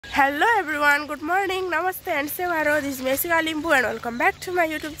Hello everyone, good morning, namaste and sevaro. This is Mesika Limbu and welcome back to my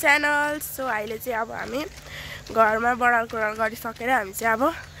YouTube channel. So अहिले चाहिँ अब हामी घरमा बडाल कुराल गरिसकेर हामी चाहिँ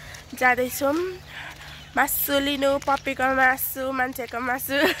अब जाँदै छौं मासु लिनु पप्पीको मासु मान्छेको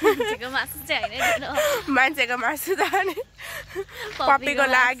मासु चाहिँ हैन मान्छेको मासु त अनि पप्पीको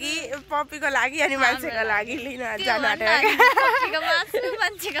लागि अनि मान्छेको लागि लिन जानु आँटेको पप्पीको मासु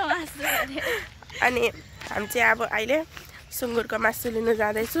मान्छेको मासु अनि हामी चाहिँ अब अहिले सुँगुरको मासु लिनु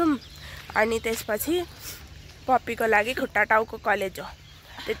जाँदै छौं अनि त्यसपछि पप्पीको लागि खुट्टा टाउको कलेजो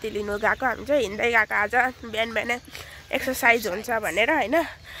त्यति लिनु गएको हामी चाहिँ हिँड्दै गएको आज बिहान बिहान एक्सरसाइज हुन्छ भनेर हैन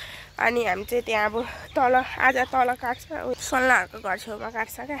अनि हामी चाहिँ त्यहाँ अब तल आज तल काट्छ सल्लाहरुको घर छेउमा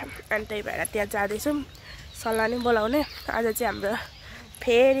काट्छ के अनि त्यही भएर त्यहाँ जाँदै छौं सल्लाह नि बोलाउने आज चाहिँ हाम्रो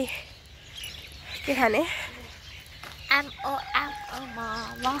फेरि के खाने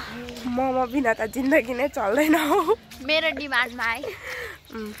मोमो बिना त जिन्दगी नै चल्दैन हो मेरो डिमान्डमा है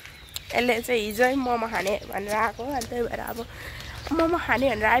यसले चाहिँ हिजै मोमो खाने भनेर आएको अनि त्यही भएर अब मोमो खाने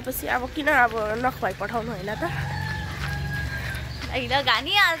भनेर आएपछि अब किन अब नखुवाई पठाउनु हैन त हैन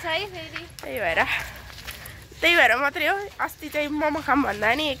गानी हाल्छ है फेरि त्यही भएर मात्रै हो अस्ति चाहिँ मोमो खाम भन्दा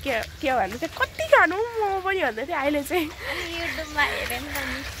नि के भन्दै थियो कति खानु मोमो पनि भन्दै थियो अहिले चाहिँ युट्युबमा हेरे नि त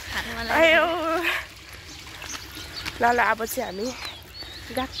नि खानु मलाई आयो ल अब चाहिँ हामी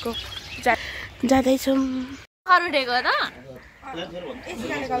गएको जाँदै छौं खरुडेको त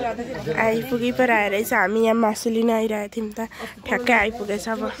आइपुगी पर आएर चाहिँ हामी यहाँ मासु लिन आइरहेको थियौँ त ठ्याक्कै आइपुगेछ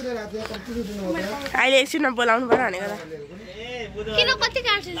अब अहिले एकछिनमा बोलाउनु पर्यो भनेको त किन कति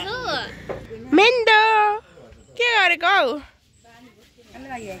काट्छौ मेन्डो के गरेको हौ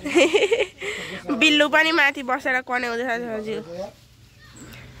बिल्लु पनि माथि बसेर कन्याउँदैछ हजुर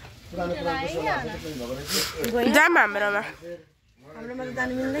जाम हाम्रोमा त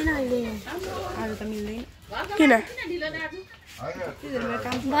जानु मिल्दैन अहिले अरु त मिल्दैन किन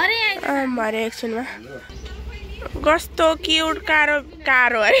भरे भरे एकछिनमा कस्तो क्युट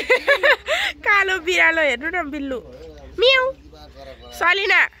कारो अरे कालो बिरालो हेर्नु न बिल्लु म्याउ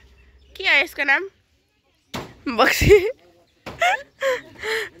सलिना के हो यसको नाम बक्सी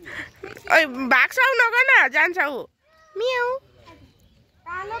ओइ भाग्छौ नगन जान्छौ म्याउ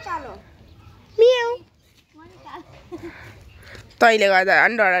कालो कालो म्याउ तैले गर्दा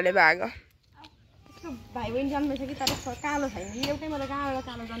अन्डरले भागो भाइ बहिनी जन्मेछ कि तर कालो छैन एउटै मात्र कालो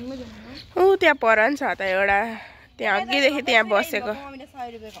कालो जन्मै जन्म ऊ त्यहाँ पर नि छ त एउटा त्यहाँ अघिदेखि त्यहाँ बसेको मम्मीले 100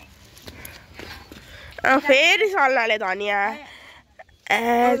 रुपैयाँ फेरि सल्लाहले धनिया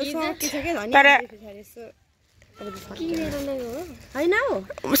तर हैन हौ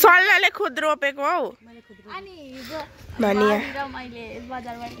सल्लाहले खुद रोपेको हौ अनि हिजो धनिया मैले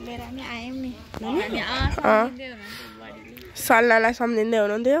बजारबाट लिएर नि आएँ नि सल्लाहलाई सम्झिँदै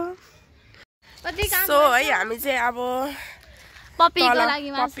हुनुहुन्थ्यो सो है हामी चाहिँ अब पप्पीको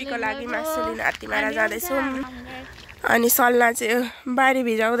लागि मासु लिन हात्तीमारा जाँदैछौँ अनि सल्लाह चाहिँ बारी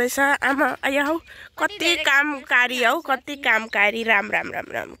भिजाउँदैछ आमा आया हौ कति कामकारी हौ कति कामकारी राम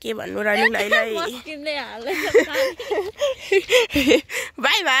के भन्नु रनिङ लैलै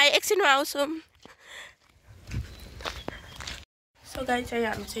बाई एकछिनमा आउँछौँ सो गाई चाहिँ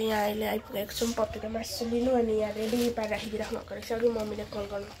हामी चाहिँ यहाँ अहिले आइपुगेको छौँ पप्पीको मासु लिनु अनि यहाँ रेडी पारेर राखिदिइराख्नु रहेछ अघि मम्मीले कल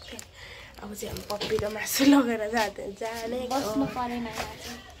गर्नु थियो अब चाहिँ हामी पप्पीको मासु लगेर जाने बस्नु परेन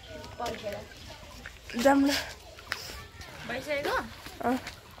जाऊँ न भइसकेको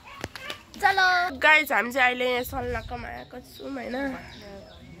चलो गाइस हामी चाहिँ अहिले यहाँ सल्लाहकोमा आएको छौँ होइन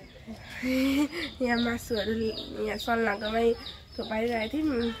यहाँ मासुहरू यहाँ सल्लाहकोमै थुपारिरहेको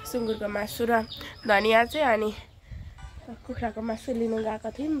थियौँ सुँगुरको मासु र धनिया चाहिँ अनि कुखुराको मासु लिनु गएको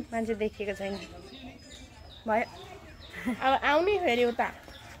थियौँ मान्छे देखेको छैन भयो अब आउने फेरि उता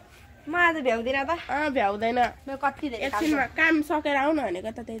म आज भ्याउँदिन त भ्याउँदैन कति एकछिनमा काम सकेर आउन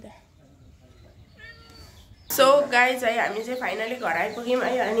भनेको त त्यही त सो गाइज है हामी चाहिँ फाइनली घर आइपुग्यौँ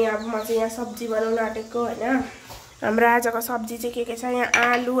है अनि अब म चाहिँ यहाँ सब्जी बनाउन आँटेको होइन हाम्रो आजको सब्जी चाहिँ के छ यहाँ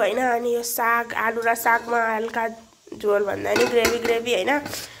आलु होइन अनि यो साग आलु र सागमा हल्का झोल भन्दा नि ग्रेभी होइन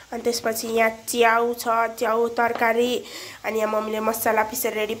अनि त्यसपछि यहाँ च्याउ छ च्याउ तरकारी अनि यहाँ मम्मीले मसला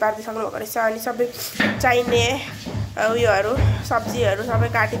पिसेर रेडी पारिदिइसक्नु भएको रहेछ अनि सबै चाहिने उयोहरू सब्जीहरू सबै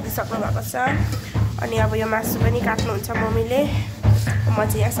काटिदिइसक्नु भएको छ अनि अब यो मासु पनि काट्नुहुन्छ मम्मीले म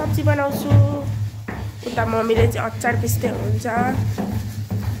चाहिँ यहाँ सब्जी बनाउँछु उता मम्मीले चाहिँ अचार पिस्दै हुनुहुन्छ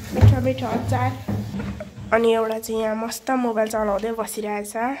मिठो अचार अनि एउटा चाहिँ यहाँ मस्त मोबाइल चलाउँदै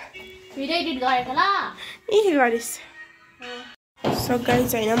बसिरहेछ भिडियो एडिट गरेको ल गरिस् सो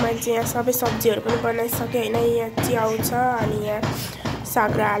गाइस होइन मैले चाहिँ यहाँ सबै सब्जीहरू पनि बनाइसकेँ होइन यहाँ च्याउ छ अनि यहाँ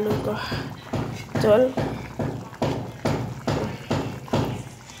साग र आलुको झोल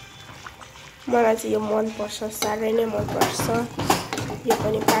मलाई चाहिँ यो मन पर्छ साह्रै नै मन पर्छ यो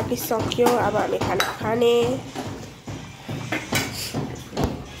पनि पाकिसक्यो। अब हामी खाना खाने।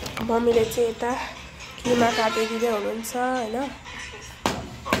 मम्मीले चाहिँ यता किमा काटिदिँदै हुनुहुन्छ हैन।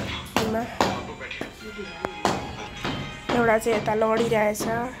 किमा एउटा चाहिँ यता लडिरहेछ।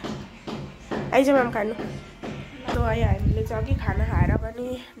 आइज माम खानु। तो हामीले चाहिँ अघि खाना खाएर पनि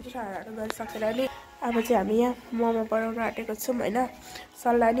जुठाहरू गरिसकेर नि अब चाहिँ हामी यहाँ मोमो बनाउन आँटेको छौँ हैन।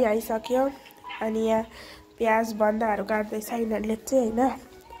 सल्लाह नि आइसक्यो। अनि यहाँ प्याज बन्दाहरू काट्दैछ यिनीहरूले चाहिँ हैन।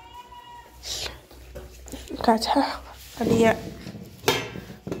 काट्छ। अनि यहाँ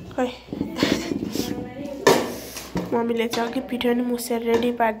खै मम्मीले चाहिँ अघि पिठो नि मुसेर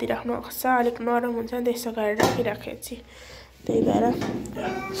रेडी पारिदिइराख्नु भएको छ। अलिक नरम हुन्छ नि त्यसो गरेर राखिराखेको छु। त्यही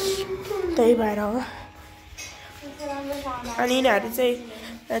भएर हो। अनि यिनीहरू चाहिँ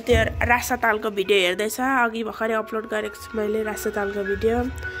त्यो रासा तालको भिडियो हेर्दैछ। अघि भर्खरै अपलोड गरेको छु मैले रासा तालको भिडियो।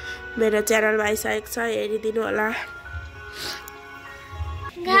 मेरो च्यानलमा आइसकेको छ, हेरिदिनु होला।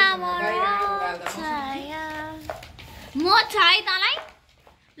 म छै तलाई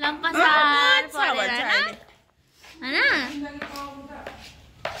लम्पसार परेर हैन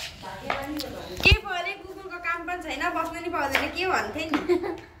के परे कुकुरको काम पनि छैन, बस्न नि पाउँदैन के भन्थे नि।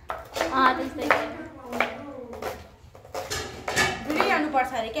 त्यस्तै बुलिरहनु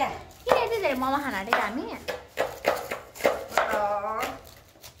पर्छ अरे क्या। किन यति धेरै मोमो खान आँटेको हामी?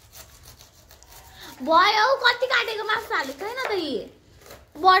 भयो कति काटेको मासु हालेको छैन त यी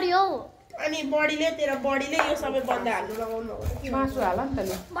बढ्यो। अनि बडीले यो सबै बन्दा हाल्नु लगाउनु हो। मासु हाल नि त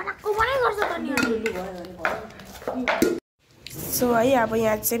ल। बनाएको बनाइ गर्छ त नि। सो है अब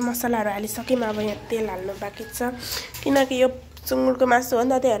यहाँ चाहिँ मसलाहरू हालिसक्यौँ। अब यहाँ तेल हाल्नु बाँकी छ किनकि यो सुँगुरको मासु हो नि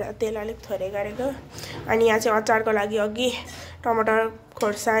त, त्यही भएर तेल अलिक थोरै गरेको। अनि यहाँ चाहिँ अचारको लागि अघि टमाटर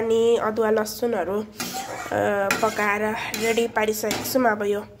खोर्सानी अदुवा लसुनहरू पकाएर रेडी पारिसकेको छौँ। अब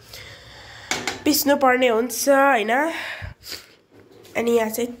यो पिस्नु पर्ने हुन्छ हैन। अनि यहाँ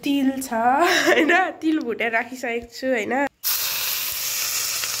चाहिँ तिल छ हैन। तिल भुटेर राखिसकेको छु हैन।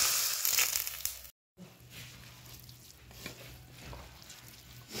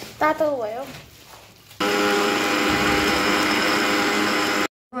 तातो भयो।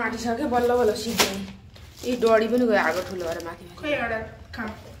 आँटिसक्यो बल्ल बल्ल सिक्यो। यी डढी पनि गयो आगो ठुलो भएर माथि। खै एउटा खा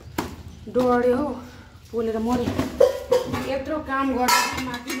डढ्यो हो पोलेर मऱ्यो। यत्रो काम गर्दा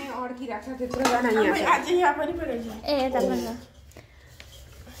माथि नै अड्किरहेको छ त्यत्रो जना यहाँ। आज यहाँ पनि परेछ। ए यता पनि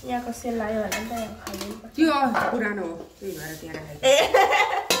यहाँको सेल लाग्यो भने त खानु त्यो पुरानो हो त्यही भएर त्यहाँ राखेको।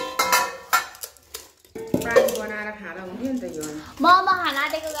 पानी बनाएर खाँदा हुन्थ्यो नि त यो। मोमो खान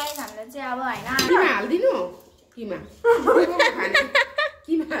आँटेको गाइस हामीले चाहिँ अब हैन। किमा हाल्दिनु किमा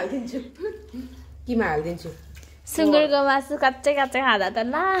किमा हालिदिन्छु। किमा हालिदिन्छु। सुँगुरको मासु कच्चै कच्चै खाँदा त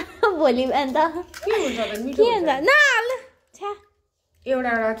ल भोलि बिहान त के हुन्छ त मिठो के हुन्छ नहाल छ्या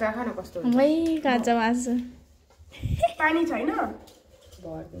एउटा चाख न कस्तो हुन्छ। मै काँचो मासु पानी छैन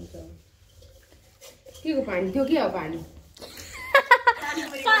भरिदिन्छ। के को पानी त्यो के हो पानी?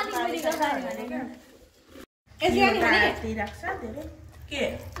 पानीपुरीको पानी भनेको राख्छ धेरै के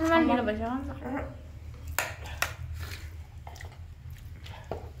मान्दिनु पर्छ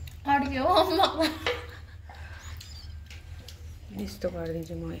अड्क्यो यस्तो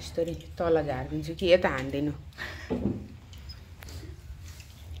गरिदिन्छु म। यस्तरी तल झारिदिन्छु कि यता हान्दिनु।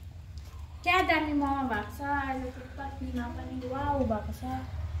 क्या दामी मोमो भएको छ अहिले त पत्नीमा पनि वाउ भएको छ।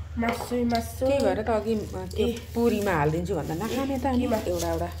 मासु त्यही भएर त अघि त्यो पुरीमा हालिदिन्छु भन्दा नखाने त नि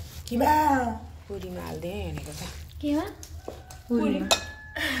एउटा किमा पुरीमा हालिदिएँ भनेको त केमा पुरीमा।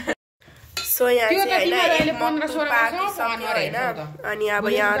 सो यहाँ चाहिँ हैन एक मक्टु पाकिसक्यो हैन। अनि अब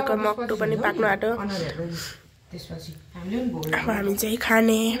यहाँ अर्को मक्टु पनि पाक्नु आँट्यो। त्यसपछि हामीले पनि भोल अब हामी चाहिँ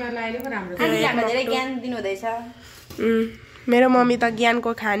खाने। धेरै ज्ञान दिनुहुँदैछ। मेरो मम्मी त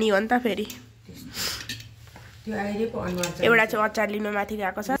ज्ञानको खानी हो नि त फेरि। त्यो आइरहेको अनुहार एउटा चाहिँ अचार लिनु माथि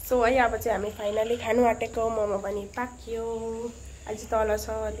गएको छ। सो है अब चाहिँ हामी फाइनली खानु आँटेको। मोमो पनि पाक्यो। अझै तल छ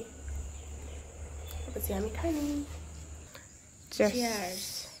अलि। अब चाहिँ हामी खाने। चियर्स।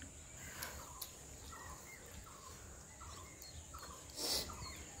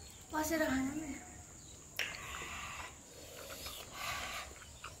 बसेर खानु न।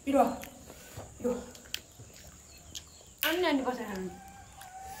 पिरो यो अनि बसेर खानु।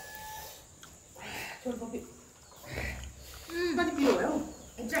 कति पिरो भयो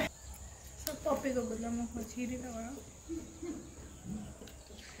सब पप्पीको बदलामा खोजिदिनु भयो।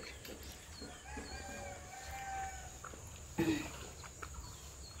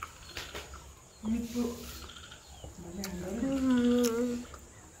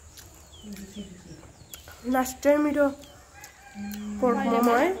 लास्ट टाइम मिठो पोर्क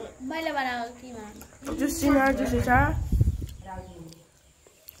मोमो है। मैले बनाएको किमा जुसी छ।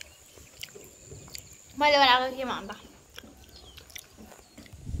 मैले बनाएको किमा अन्त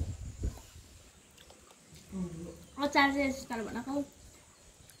अचार चाहिँ यस्तो बनाएको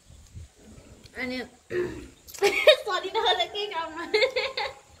अनि सदिनले के काम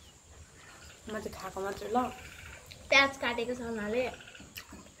म चाहिँ खाएको मात्रै ल प्याज काटेको छ उनीहरूले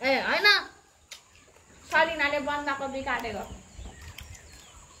ए होइन सलिनाले बन्दाकोपी काटेको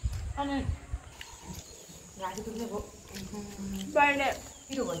अनि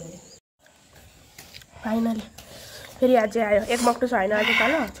फाइनली फेरि आज आयो एक मक्टु छैन आज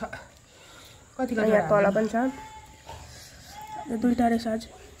तल कति यहाँ तल पनि छ दुईवटा रहेछ आज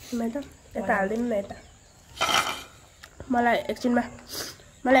म्याडम यता हालिदिनु न यता मलाई एकछिनमा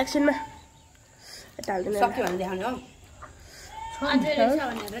यता हालिदिनु सक्यो भने देखाउने हो अझै रहेछ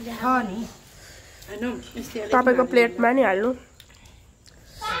भनेर देखाएको नि हैन तपाईँको प्लेटमा नि हाल्नु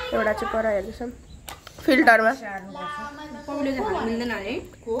एउटा चाहिँ पर हेर्दैछ फिल्टरमा पौले चाहिँ खानु मिल्दैन अरे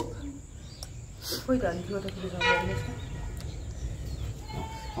कोक खोइ त अनि त्यो त के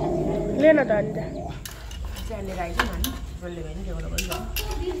ले न त अनि त लिएर आइज न अनि जसले भयो नि त्यो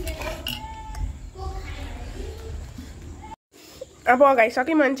अब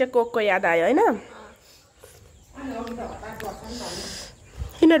अगाइसक्यो मान्छे कोकको याद आयो होइन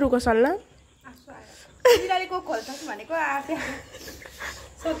किन रुको सल्लाह बिराले कोक खोल्छ भनेको आफै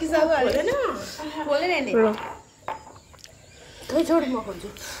सकिसक्यो हैन खोलेन नि खोइ छोड म खोल्छु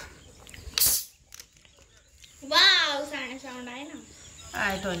वाउ सानो साउन्ड आएन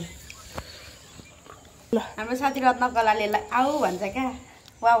आयो त नि हाम्रो साथी रत्न कलाले आऊ भन्छ क्या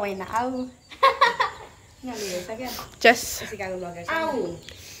वा होइन आऊ चस सिकाएको लगेर आऊ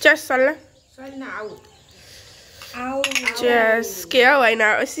चस सल्लाह सल्लाह आऊ आऊ चस के हो होइन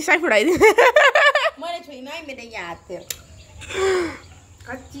सिसाइ फुटाइदिनु मैले छुइनँ है मेरो यहाँ हात थियो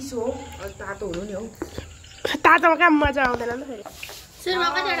कति सो तातो हुनु नि हौ तातोमा काम मजा आउँदैन नि फेरि सुरुमा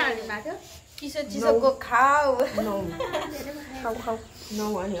कतिवटा हाल्नु भएको चिसो चिसोको खाऊ खाऊ नौ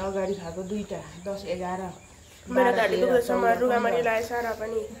अनि अगाडि खाएको दुईटा 10 11 मेरो घडी दुख्दैछ म रुगामरी लगाएछ र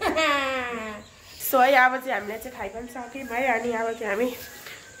पनि सो है अब चाहिँ हामीले चाहिँ खाइ पनि सक्यौँ है अनि अब चाहिँ हामी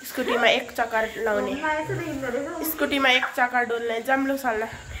स्कुटीमा एक चक्कर लाउने स्कुटीमा एक चक्कर डुल्ने जम्लु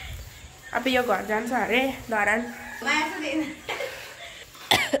सल्लाह अब यो घर जान्छ अरे धरान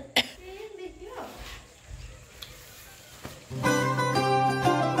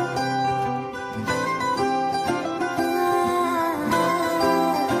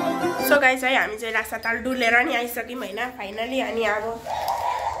सो गाइस है हामी चाहिँ रास्ताताल डुलेर नि आइसक्यौँ होइन फाइनली अनि अब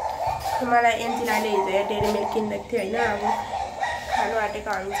मलाई एन्जिलाले हिजो डेरी मिल्क किनिदिएको थियो होइन अब खानु आँटेको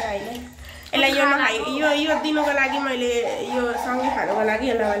हामी चाहिँ अहिले यसलाई यो नखाइ यो दिनुको लागि मैले यो सँगै खानुको लागि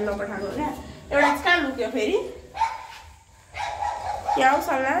यसलाई मैले नपठाएको क्या एउटा चाहिँ कहाँ लुक्यो फेरि यहाँ आऊ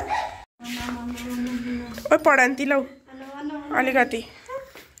सल्लाह ओ पढान्ती लौ अलिकति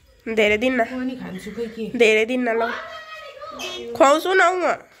धेरै दिन न धेरै दिन न लौ खुवाउँछु न म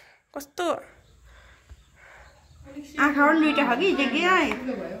कस्तो आँखा पनि दुईटा खा कि जेके आए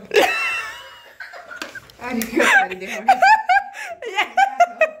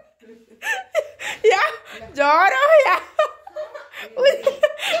या जरो या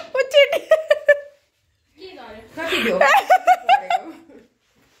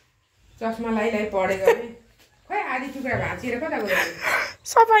चस्मा लाई पढेको खै आधी टुक्रा भाँचिएर कता गयो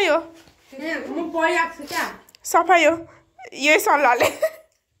सफाइ हो म पढिआएको छु क्या सफाइ हो यही सल्लाहले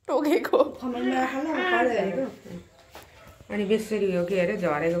टोकेको अनि बेसरी हो के अरे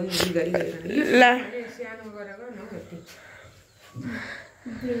झरेको पनि गरी ल सानो गरेको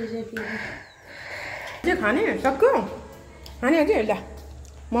न खाने सक्यो खाने हो कि ल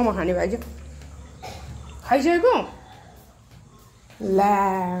मोमो खाने भाइ चाहिँ खाइसकेको ला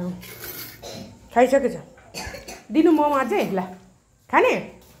खाइसकेछ दिनु मोमो अझै ल खाने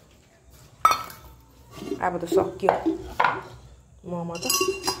अब त सक्यो मोमो त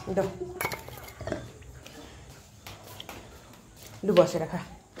लु बसेर खा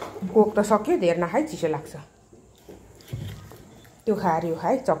कोक त सक्यो धेर नखाइ चिसो लाग्छ त्यो खाएर यो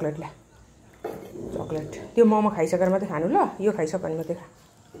खाए चक्लेटलाई चक्लेट त्यो मोमो खाइसकेर मात्रै खानु ल यो खाइसक्यो भने मात्रै खा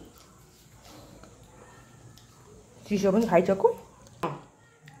चिसो पनि खाइसक्यो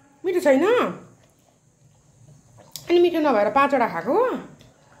मिठो छैन अनि मिठो नभएर 5 वटा खाएको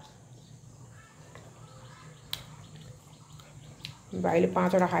भाइले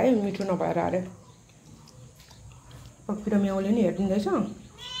 5 वटा खायो मिठो नभएर अरे पिरोमियाउले नि हेरिदिँदैछ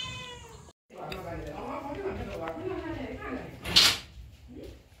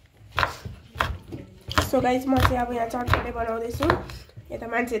सो गाइस म चाहिँ अब यहाँ चटपटे बनाउँदैछु यता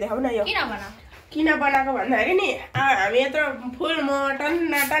मान्छे देखाउ न यो किन बनाएको भन्दाखेरि नि हामी यत्रो फुल मटन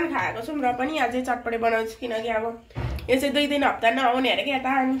नाटन खाएको छौँ र पनि अझै चटपटे बनाउँछु किनकि अब यो चाहिँ 2-3 हप्ता नआउने अरे क्या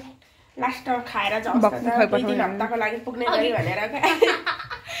यता अनि लास्टमा खाएर जाउँछ 2-3 हप्ताको लागि पुग्ने गरी भनेर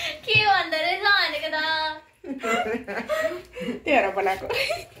के भन्दो रहेछ भनेको त बनाएको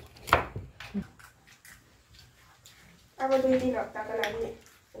अब 2-3 हप्ताको लागि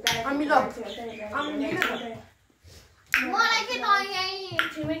मलाई के त यही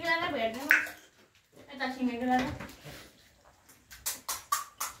छिमेकीलाई भेट्दैन यता छिमेकीलाई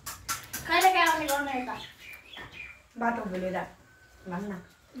कहिले के आउने गर्ने यता बाटो भुलेर भन्न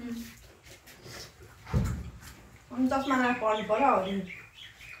अनि चस्मा लगाएर पढ्नु पर्यो हौ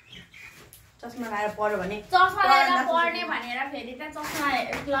चस्मा लगाएर पढ्यो भने चस्मा लगाएर पढ्ने भनेर फेरि त चस्मा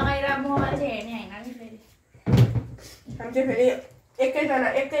लगाएर मोबाइल चाहिँ हेर्ने हैन नि फेरि हामी चाहिँ फेरि एकैजना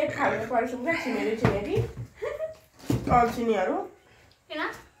एकै खालको पढ्छौँ क्या छिमेकी अल्छिनीहरू किन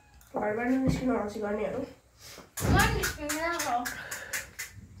घरबाट निस्किनु अल्छी गर्नेहरू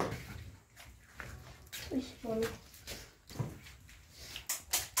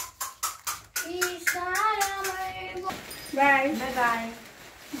बाई बाई बाई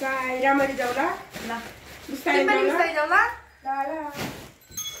बाई राम्ररी जाऊ ल ल बिस्तारै जाऊ ल ल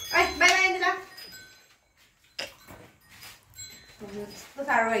ए बाई बाई ल कस्तो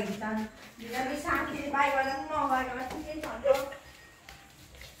साह्रो भयो गीता दिदी साथीले बाई गर्दा पनि नगरेर ठिकै छ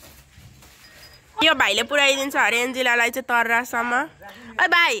यो भाइले पुऱ्याइदिन्छ अरे एन्जिलालाई चाहिँ तर्रासम्म ओ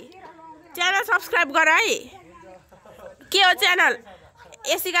भाइ च्यानल सब्सक्राइब गर है के हो च्यानल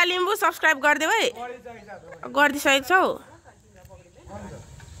एसिका लिम्बू सब्सक्राइब गरिदेऊ है गरिदिइसकेको छौ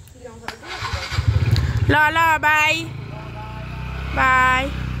ल ल बाई बाई